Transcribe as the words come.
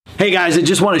Hey guys, I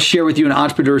just want to share with you an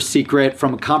entrepreneur secret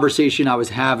from a conversation I was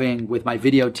having with my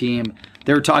video team.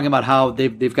 They were talking about how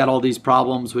they've got all these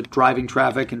problems with driving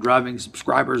traffic and driving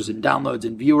subscribers and downloads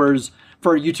and viewers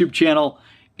for our YouTube channel.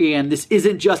 And this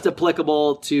isn't just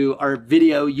applicable to our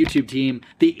video YouTube team.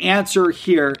 The answer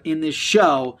here in this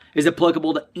show is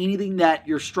applicable to anything that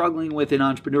you're struggling with in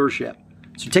entrepreneurship.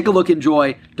 So take a look,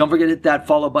 enjoy. Don't forget to hit that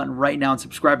follow button right now and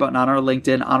subscribe button on our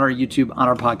LinkedIn, on our YouTube, on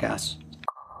our podcast.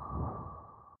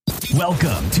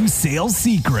 Welcome to Sales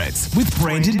Secrets with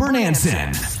Brandon Bernanson.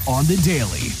 On the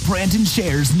daily, Brandon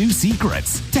shares new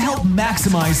secrets to help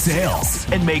maximize sales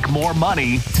and make more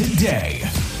money today.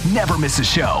 Never miss a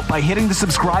show by hitting the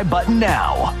subscribe button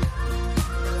now.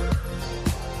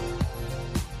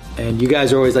 And you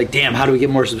guys are always like, damn, how do we get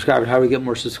more subscribers? How do we get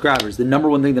more subscribers? The number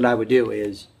one thing that I would do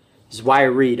is why I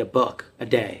read a book a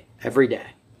day, every day.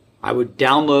 I would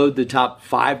download the top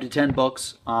 5 to 10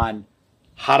 books on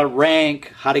how to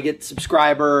rank, how to get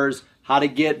subscribers, how to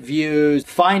get views.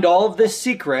 Find all of the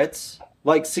secrets,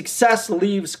 like success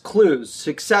leaves clues,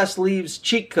 success leaves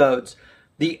cheat codes.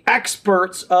 The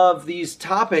experts of these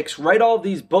topics write all of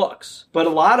these books. But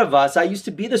a lot of us, I used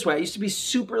to be this way. I used to be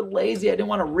super lazy. I didn't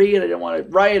want to read. I didn't want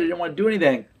to write. I didn't want to do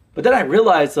anything. But then I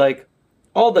realized like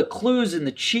all the clues and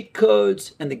the cheat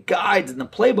codes and the guides and the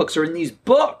playbooks are in these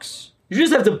books. You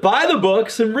just have to buy the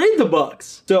books and read the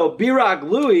books. So B-Rock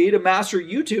Louie, to master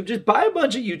YouTube, just buy a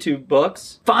bunch of YouTube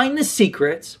books. Find the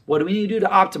secrets. What do we need to do to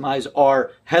optimize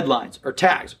our headlines, our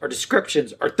tags, our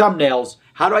descriptions, our thumbnails?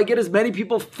 How do I get as many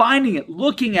people finding it,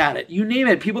 looking at it, you name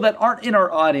it, people that aren't in our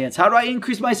audience? How do I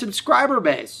increase my subscriber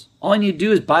base? All I need to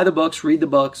do is buy the books, read the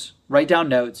books, write down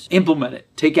notes, implement it,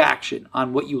 take action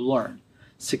on what you learn.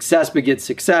 Success begets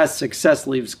success. Success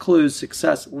leaves clues.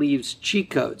 Success leaves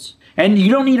cheat codes. And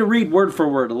you don't need to read word for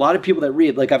word. A lot of people that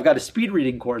read, like I've got a speed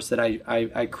reading course that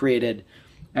I created.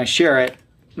 I share it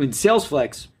in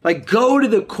SalesFlix. Like go to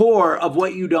the core of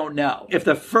what you don't know. If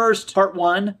the first part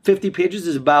 1, 50 pages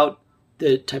is about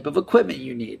the type of equipment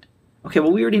you need. Okay,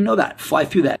 well, we already know that. Fly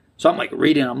through that. So I'm like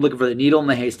reading. I'm looking for the needle in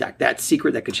the haystack. That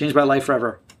secret that could change my life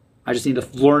forever. I just need to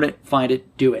learn it, find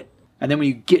it, do it. And then when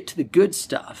you get to the good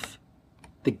stuff,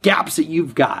 the gaps that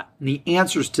you've got and the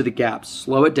answers to the gaps,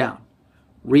 slow it down.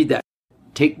 Read that,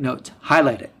 take notes,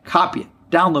 highlight it, copy it,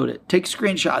 download it, take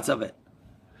screenshots of it.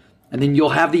 And then you'll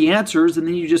have the answers and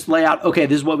then you just lay out, okay,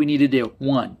 this is what we need to do.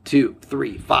 1, 2,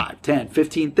 3, 5, 10,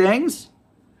 15 things.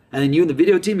 And then you and the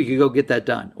video team, you can go get that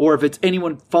done. Or if it's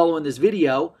anyone following this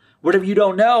video, whatever you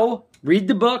don't know, read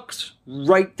the books,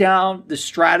 write down the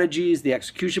strategies, the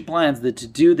execution plans, the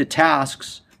to-do, the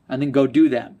tasks, and then go do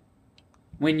them.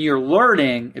 When you're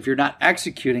learning, if you're not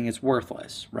executing, it's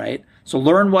worthless, right? So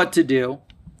learn what to do,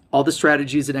 all the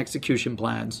strategies and execution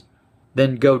plans,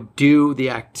 then go do the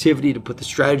activity to put the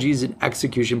strategies and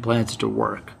execution plans to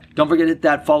work. Don't forget to hit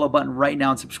that follow button right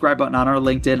now and subscribe button on our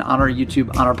LinkedIn, on our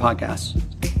YouTube, on our podcast.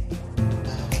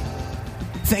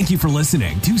 Thank you for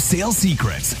listening to Sales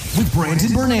Secrets with Brandon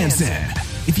Bernanson.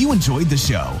 If you enjoyed the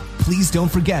show, please don't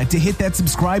forget to hit that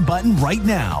subscribe button right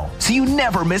now so you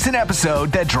never miss an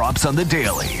episode that drops on the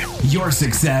daily. Your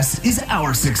success is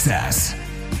our success.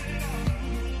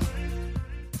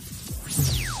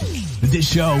 This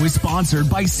show is sponsored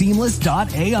by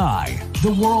Seamless.ai,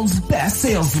 the world's best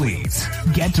sales leads.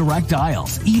 Get direct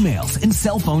dials, emails, and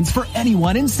cell phones for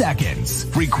anyone in seconds.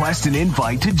 Request an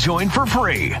invite to join for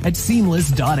free at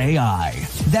Seamless.ai.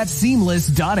 That's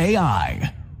Seamless.ai.